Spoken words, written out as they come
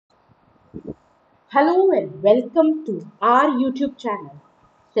Hello and welcome to our YouTube channel,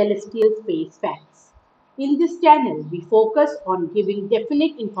 Celestial Space Facts. In this channel, we focus on giving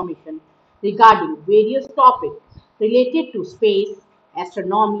definite information regarding various topics related to space,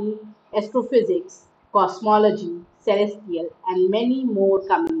 astronomy, astrophysics, cosmology, celestial, and many more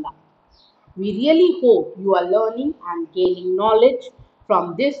coming up. We really hope you are learning and gaining knowledge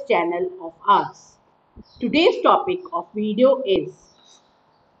from this channel of ours. Today's topic of video is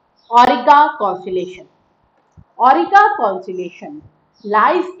Auriga Constellation. Auriga Constellation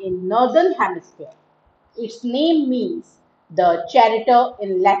lies in northern hemisphere. Its name means the charioteer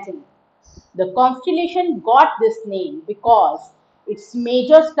in Latin. The constellation got this name because its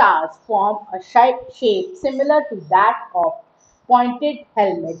major stars form a shape similar to that of pointed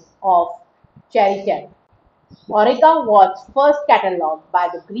helmet of charioteer. Auriga was first catalogued by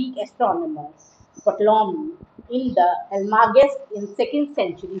the Greek astronomer Ptolemy in the Almagest in 2nd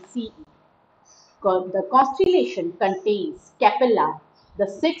century CE. The constellation contains Capella, the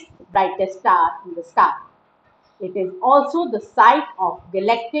sixth brightest star in the sky. It is also the site of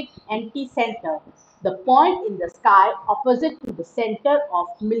galactic anticenter, the point in the sky opposite to the center of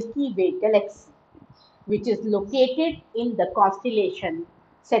Milky Way galaxy, which is located in the constellation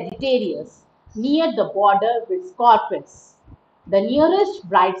Sagittarius, near the border with Scorpius. The nearest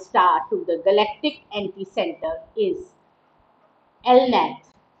bright star to the galactic anticenter is Elnath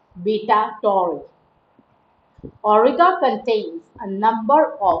Beta Tauri. Auriga contains a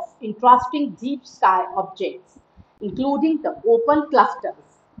number of interesting deep sky objects, including the open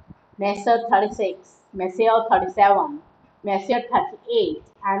clusters Messier 36, Messier 37, Messier 38,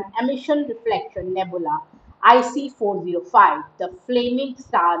 and emission reflection nebula IC 405, the Flaming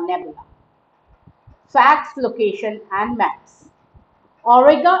Star Nebula. Facts, location, and maps.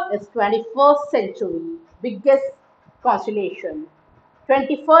 Auriga is 21st century biggest constellation.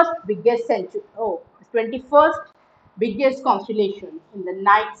 21st biggest constellation in the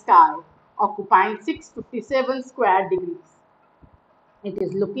night sky, occupying 657 square degrees. It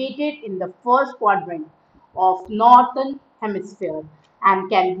is located in the first quadrant of northern hemisphere and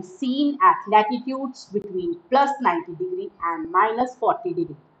can be seen at latitudes between plus 90 degree and minus 40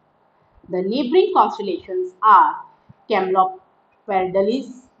 degree. The neighboring constellations are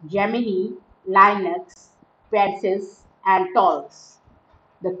Camelopardalis, Gemini, Lynx, Perseus, and Taurus.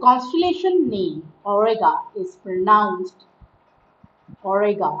 The constellation name Auriga is pronounced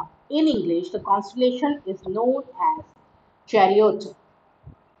Auriga. In English, the constellation is known as Charioteer.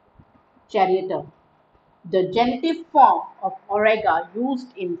 Charioteer. The genitive form of Auriga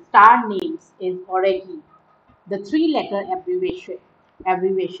used in star names is Aurigi. The three-letter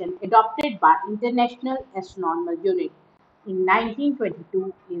abbreviation adopted by International Astronomical Unit in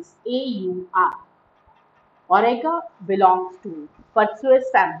 1922 is AUR. Auriga belongs to Perseus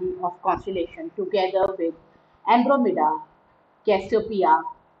family of constellation together with Andromeda, Cassiopeia,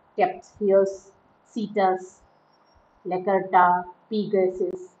 Cepheus, Cetus, Lacerta,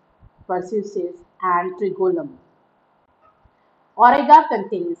 Pegasus, Perseus, and Trigolum. Auriga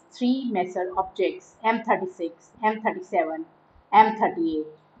contains three major objects M36, M37, M38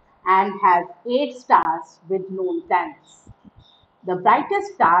 and has 8 stars with known planets. The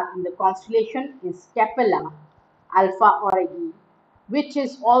brightest star in the constellation is Capella Alpha Aurigi, which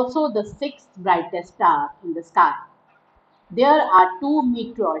is also the sixth brightest star in the sky. There are two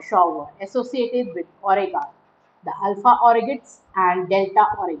meteor showers associated with Auriga, the Alpha Aurigates and Delta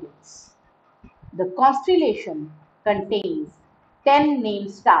Aurigates. The constellation contains 10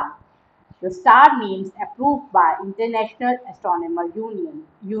 named stars. The star names approved by International Astronomical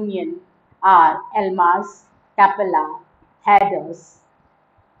Union are Elmars, Capella, Hadus,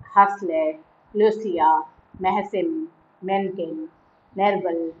 Hasler, Lucia, Mahsim, Menken,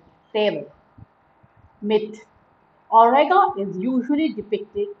 Nerval, Table. Myth. Auriga is usually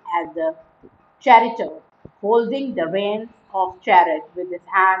depicted as a charioteer holding the reins of chariot with his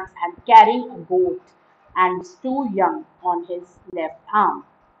hands and carrying a goat and his two young on his left arm.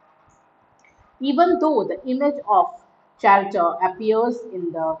 Even though the image of charioteer appears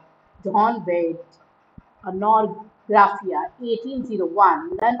in the John Wade Anographia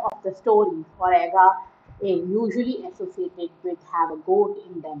 1801, none of the stories Auriga is usually associated with have a goat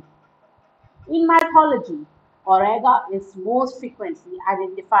in them. In mythology, Auriga is most frequently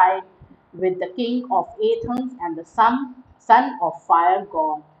identified with the king of Athens and the son of fire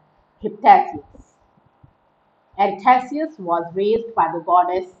god Hephaestus. Artaxias was raised by the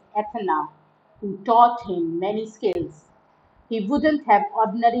goddess Athena, who taught him many skills he wouldn't have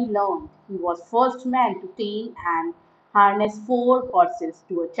ordinarily learned. He was first man to tame and harness 4 horses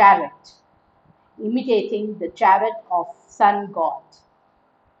to a chariot, imitating the chariot of sun god.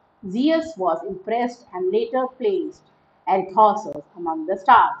 Zeus was impressed and later placed Erythossus among the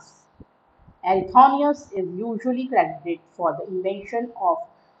stars. Erythonius is usually credited for the invention of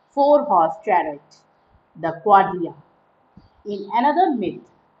four-horse chariot, the quadria. In another myth,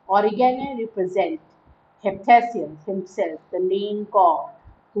 Origene represents Hephaestus himself, the lame god,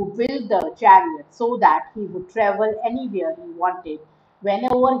 who built the chariot so that he would travel anywhere he wanted,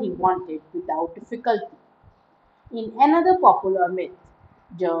 whenever he wanted, without difficulty. In another popular myth,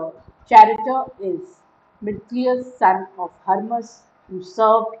 the charioteer is Myrtius, son of Hermes, who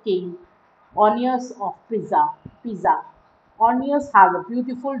served King Onius of Pisa. Onius had a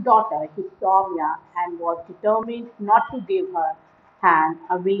beautiful daughter, Hippolyta, and was determined not to give her hand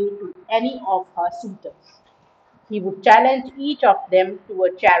away to any of her suitors. He would challenge each of them to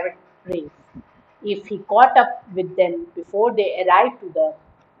a chariot race. If he caught up with them before they arrived to the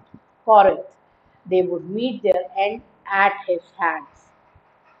Corinth, they would meet their end at his hands.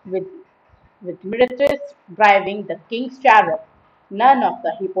 With, with Myrtis driving the king's chariot, none of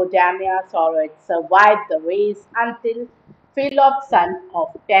the hippopotamosaurids survived the race until Pelops, son of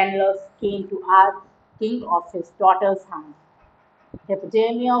Tantalus, came to ask king of his daughter's hand.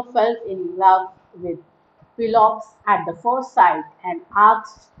 Hippopotamia fell in love with Pelops at the first sight and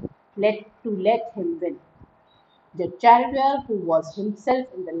asked to let him win. The charioteer, who was himself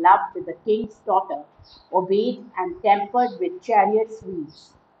in love with the king's daughter, obeyed and tampered with chariot's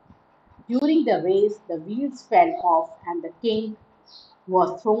wheels. During the race, the wheels fell off and the king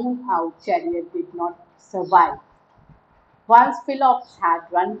was thrown out. Chariot did not survive. Once Pelops had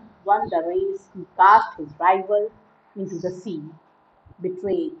won the race, he cast his rival into the sea,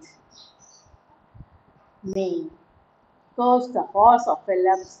 betrayed May, cursed the horse of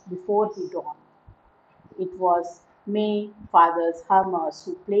Pelops before he drowned. It was May father's Hermes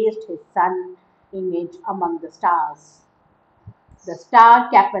who placed his sun image among the stars. The star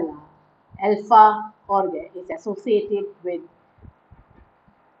Capella, Alpha Orga, is associated with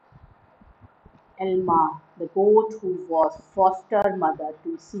Elma, the goat who was foster mother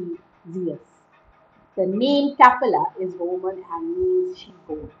to Zeus. The name Capella is Roman and means she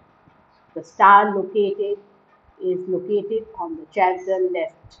goat. The star located on the chariot's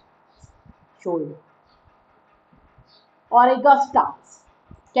left shoulder. Auriga stars,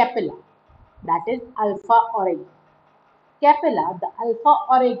 Capella, that is Alpha Auriga. Capella, the Alpha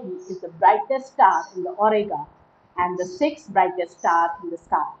Aurigi, is the brightest star in the Auriga and the sixth brightest star in the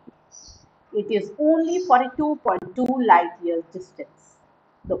sky. It is only 42.2 light years distance.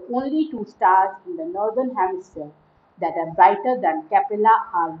 The only two stars in the northern hemisphere that are brighter than Capella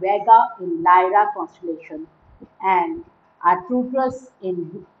are Vega in Lyra constellation and Arcturus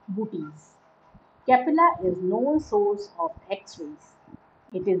in Bootes. Capella is known source of X-rays.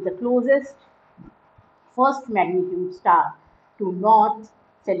 It is the closest first magnitude star to north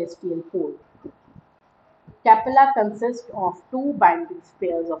celestial pole. Capella consists of two binary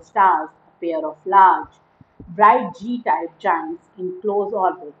pairs of stars, a pair of large, bright G-type giants in close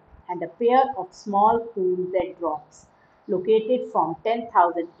orbit, and a pair of small cool red dwarfs located from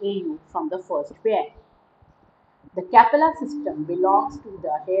 10,000 AU from the first pair. The Capella system belongs to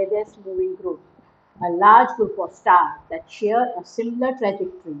the Hades moving group, a large group of stars that share a similar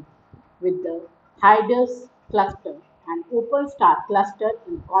trajectory with the Hyades cluster, an open star cluster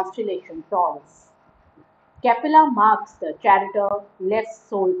in constellation Taurus. Capella marks the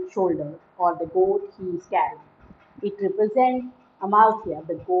charioteer's shoulder or the goat he is carrying. It represents Amalthea,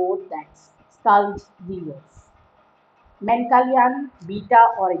 the goat that skulls Zeus. Mencalian Beta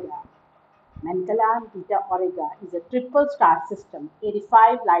Auriga. Mencalian Beta Auriga is a triple star system,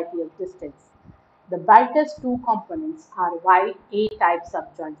 85 light years distance. The brightest two components are white A-type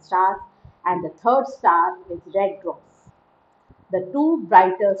subjoint stars, and the third star is red dwarf. The two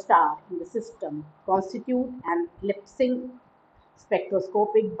brighter stars in the system constitute an ellipsing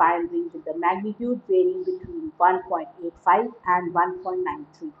spectroscopic binary with the magnitude varying between 1.85 and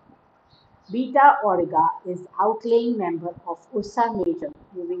 1.93. Beta Auriga is outlying member of Ursa Major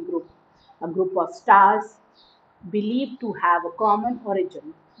moving group, a group of stars believed to have a common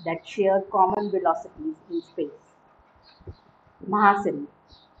origin that share common velocities in space. Mahasini,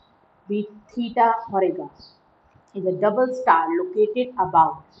 Theta Auriga, is a double star located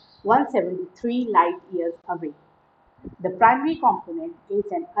about 173 light years away. The primary component is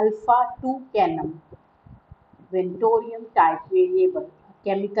an alpha 2 Canum Ventorium type variable, a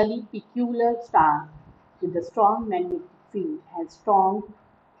chemically peculiar star with a strong magnetic field and strong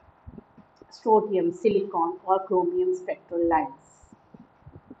strontium, silicon, or chromium spectral lines.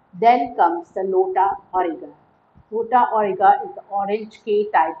 Then comes the Lota Auriga. Lota Auriga is the orange K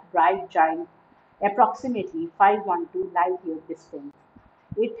type bright giant, approximately 512 light year distance.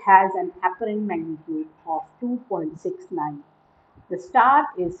 It has an apparent magnitude of 2.69. The star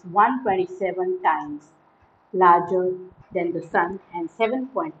is 127 times larger than the Sun and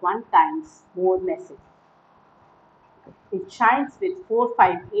 7.1 times more massive. It shines with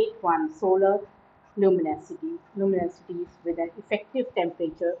 4581 solar luminosities with an effective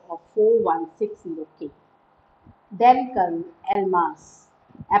temperature of 4160 K. Then comes Elmas.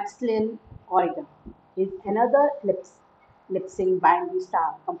 Epsilon Auriga is another ellipsing binary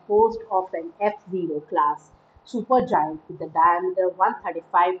star composed of an F0 class supergiant with a diameter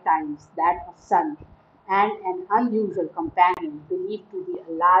 135 times that of Sun and an unusual companion believed to be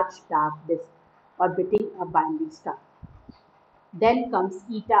a large dark disk orbiting a binary star. Then comes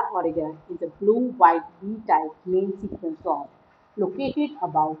Eta Auriga is a blue-white B-type main sequence rod located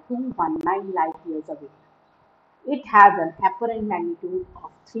about 219 light years away. It has an apparent magnitude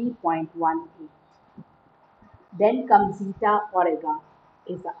of 3.18. Then comes Zeta Auriga,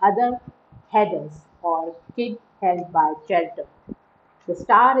 is the other Hades or kid held by Shelter. The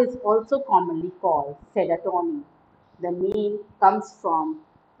star is also commonly called Sedatoni. The name comes from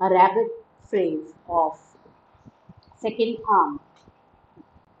a rabbit phrase of second arm.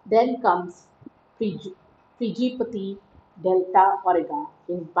 Then comes Frijipati Delta Auriga,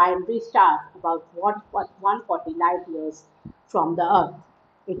 a binary star about 140 light years from the Earth.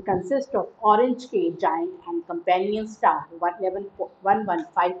 It consists of orange K giant and companion star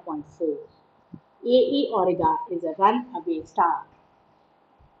 115.4. AE Auriga is a runaway star.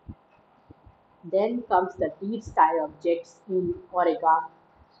 Then comes the deep sky objects in Auriga,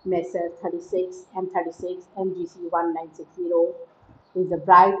 Messer 36, M36, MGC 1960 is a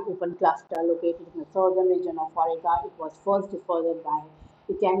bright open cluster located in the southern region of Auriga. It was first discovered by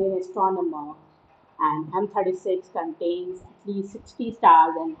Italian astronomer, and M36 contains at least 60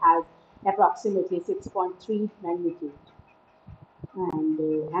 stars and has approximately 6.3 magnitude. And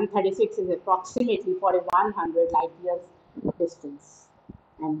M36 is approximately 4100 light years distance.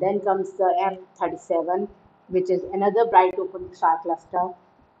 And then comes the M37, which is another bright open star cluster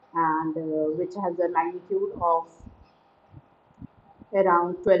and which has a magnitude of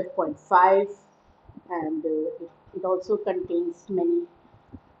around 12.5, and it also contains many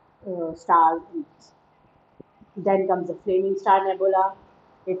stars in it. Then comes the flaming star nebula.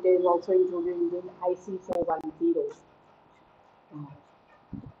 It is also included in the IC 410. I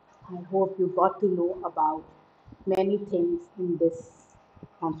hope you got to know about many things in this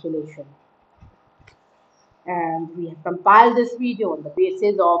constellation. And we have compiled this video on the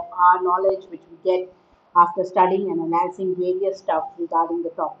basis of our knowledge which we get after studying and analyzing various stuff regarding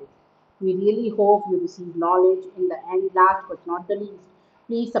the topic. We really hope you receive knowledge in the end. Last but not the least,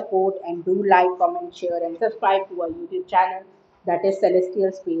 please support and do like, comment, share, and subscribe to our YouTube channel, that is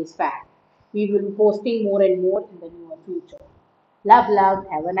Celestial Space Fact. We will be posting more and more in the near future. Love, love,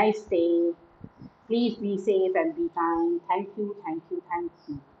 have a nice day. Please be safe and be kind. Thank you, thank you, thank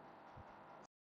you.